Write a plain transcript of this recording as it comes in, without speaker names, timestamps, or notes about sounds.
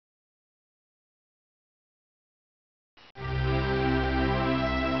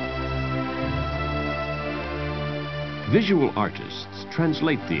Visual artists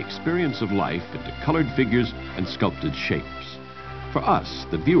translate the experience of life into colored figures and sculpted shapes. For us,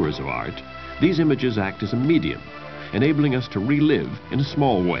 the viewers of art, these images act as a medium, enabling us to relive, in a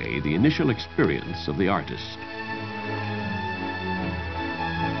small way, the initial experience of the artist.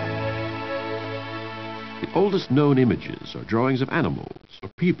 The oldest known images are drawings of animals or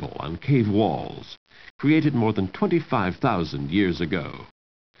people on cave walls, created more than 25,000 years ago.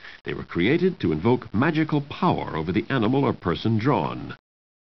 They were created to invoke magical power over the animal or person drawn.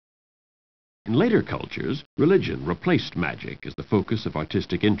 In later cultures, religion replaced magic as the focus of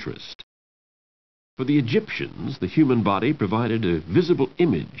artistic interest. For the Egyptians, the human body provided a visible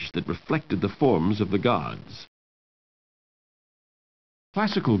image that reflected the forms of the gods.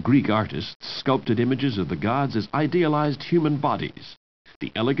 Classical Greek artists sculpted images of the gods as idealized human bodies.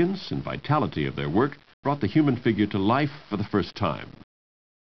 The elegance and vitality of their work brought the human figure to life for the first time.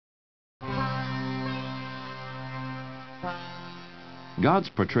 Gods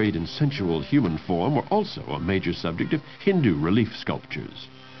portrayed in sensual human form were also a major subject of Hindu relief sculptures.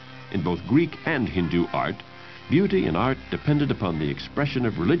 In both Greek and Hindu art, beauty in art depended upon the expression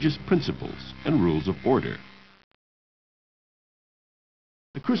of religious principles and rules of order.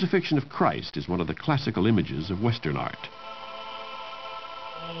 The crucifixion of Christ is one of the classical images of Western art.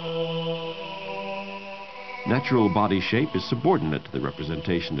 Natural body shape is subordinate to the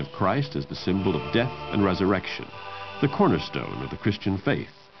representation of Christ as the symbol of death and resurrection, the cornerstone of the Christian faith.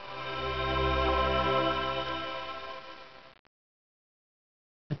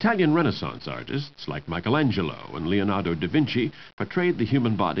 Italian Renaissance artists like Michelangelo and Leonardo da Vinci portrayed the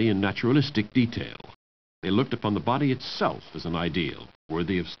human body in naturalistic detail. They looked upon the body itself as an ideal,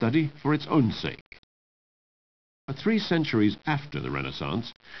 worthy of study for its own sake. But 3 centuries after the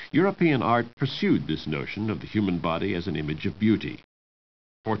Renaissance, European art pursued this notion of the human body as an image of beauty.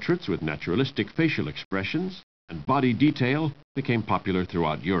 Portraits with naturalistic facial expressions and body detail became popular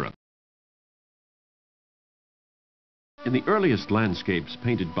throughout Europe. In the earliest landscapes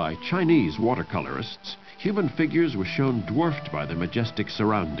painted by Chinese watercolorists, human figures were shown dwarfed by their majestic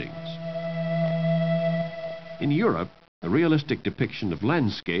surroundings. In Europe, a realistic depiction of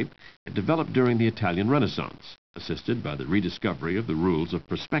landscape had developed during the Italian Renaissance, assisted by the rediscovery of the rules of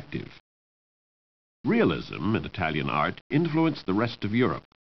perspective. Realism in Italian art influenced the rest of Europe.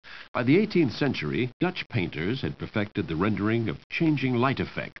 By the 18th century, Dutch painters had perfected the rendering of changing light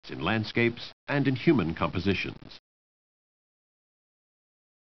effects in landscapes and in human compositions.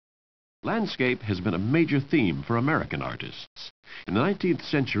 Landscape has been a major theme for American artists. In the 19th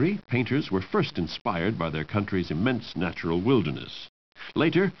century, painters were first inspired by their country's immense natural wilderness.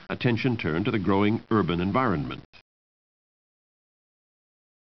 Later, attention turned to the growing urban environment.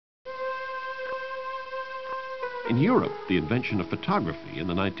 In Europe, the invention of photography in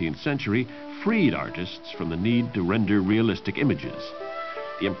the 19th century freed artists from the need to render realistic images.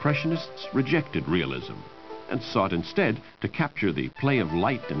 The Impressionists rejected realism and sought instead to capture the play of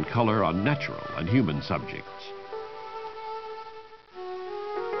light and color on natural and human subjects.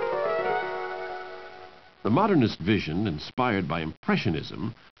 The modernist vision, inspired by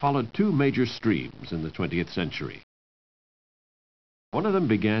Impressionism, followed 2 major streams in the 20th century. One of them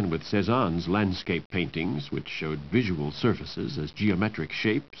began with Cézanne's landscape paintings, which showed visual surfaces as geometric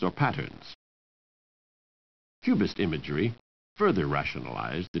shapes or patterns. Cubist imagery further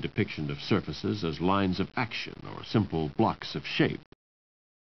rationalized the depiction of surfaces as lines of action or simple blocks of shape.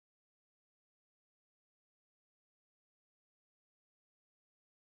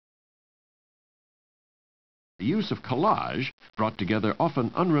 The use of collage brought together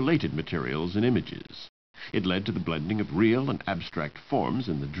often unrelated materials and images. It led to the blending of real and abstract forms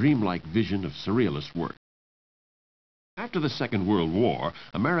in the dreamlike vision of surrealist work. After the Second World War,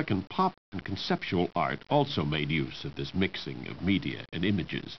 American pop and conceptual art also made use of this mixing of media and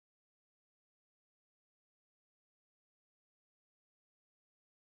images.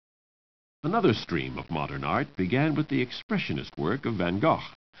 Another stream of modern art began with the expressionist work of Van Gogh,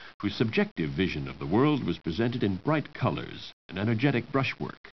 whose subjective vision of the world was presented in bright colors and energetic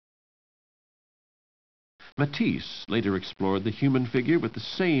brushwork. Matisse later explored the human figure with the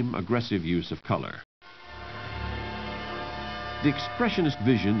same aggressive use of color. The expressionist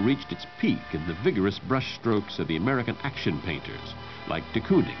vision reached its peak in the vigorous brushstrokes of the American action painters like de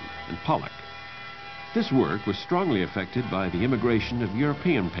Kooning and Pollock. This work was strongly affected by the immigration of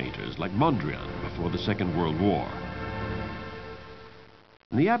European painters like Mondrian before the Second World War.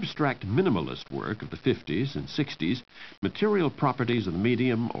 In the abstract minimalist work of the 50s and 60s, material properties of the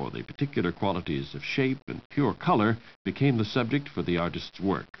medium or the particular qualities of shape and pure color became the subject for the artist's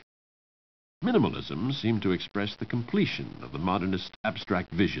work. Minimalism seemed to express the completion of the modernist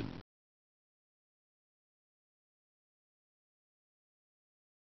abstract vision.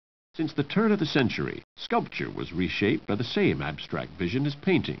 Since the turn of the century, sculpture was reshaped by the same abstract vision as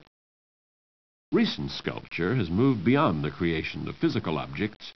painting. Recent sculpture has moved beyond the creation of physical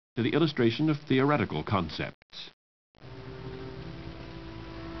objects to the illustration of theoretical concepts.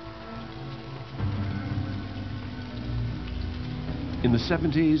 In the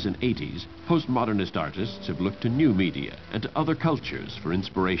 70s and 80s, postmodernist artists have looked to new media and to other cultures for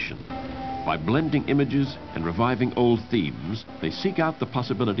inspiration. By blending images and reviving old themes, they seek out the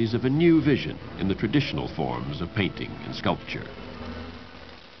possibilities of a new vision in the traditional forms of painting and sculpture.